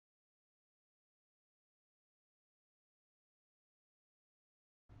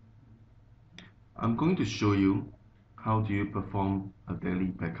I'm going to show you how do you perform a daily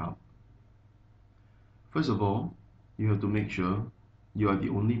backup. First of all, you have to make sure you are the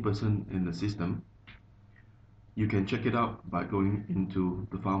only person in the system. You can check it out by going into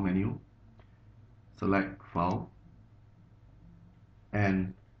the file menu, select file,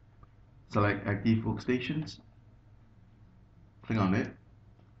 and select active workstations. Click on it.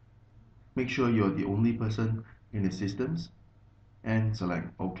 Make sure you're the only person in the systems and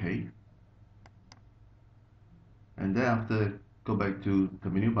select OK. And thereafter, go back to the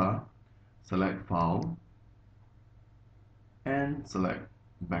menu bar, select file, and select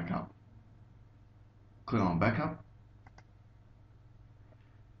backup. Click on backup.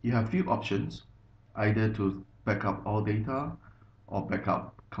 You have few options, either to backup all data or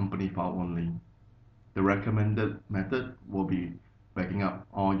backup company file only. The recommended method will be backing up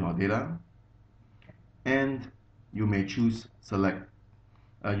all your data, and you may choose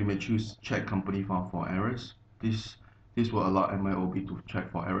check company file for errors. This will allow MYOB to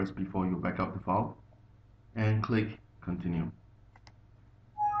check for errors before you back up the file, and click continue.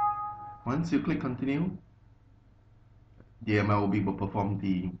 Once you click continue, the MYOB will perform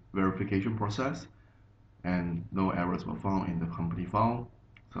the verification process and no errors were found in the company file.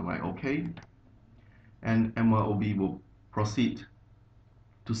 Select OK, and MYOB will proceed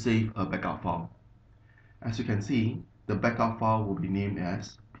to save a backup file. As you can see, the backup file will be named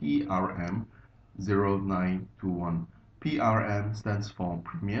as PRM0921. PRM stands for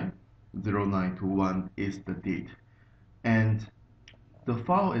Premier, 0921 is the date, and the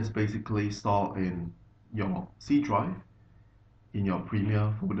file is basically stored in your C drive, in your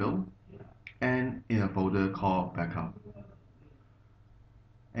Premier folder, and in a folder called backup.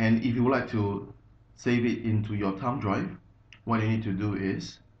 And if you would like to save it into your thumb drive, what you need to do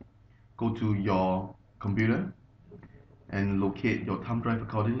is go to your computer and locate your thumb drive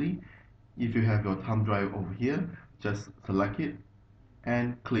accordingly. If you have your thumb drive over here, just select it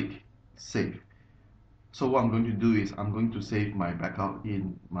and click save. So what I'm going to do is I'm going to save my backup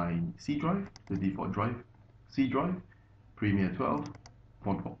in my C drive, the default drive, C drive, Premier 12,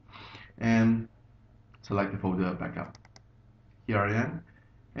 .4, and select the folder backup. Here I am,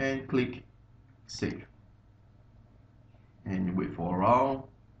 and click save. And you wait for a while,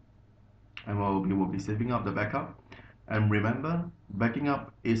 and we will be saving up the backup. And remember, backing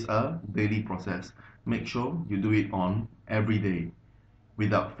up is a daily process. Make sure you do it on every day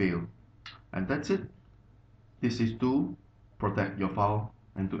without fail. And that's it. This is to protect your file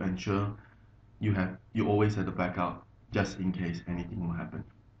and to ensure you always have the backup just in case anything will happen.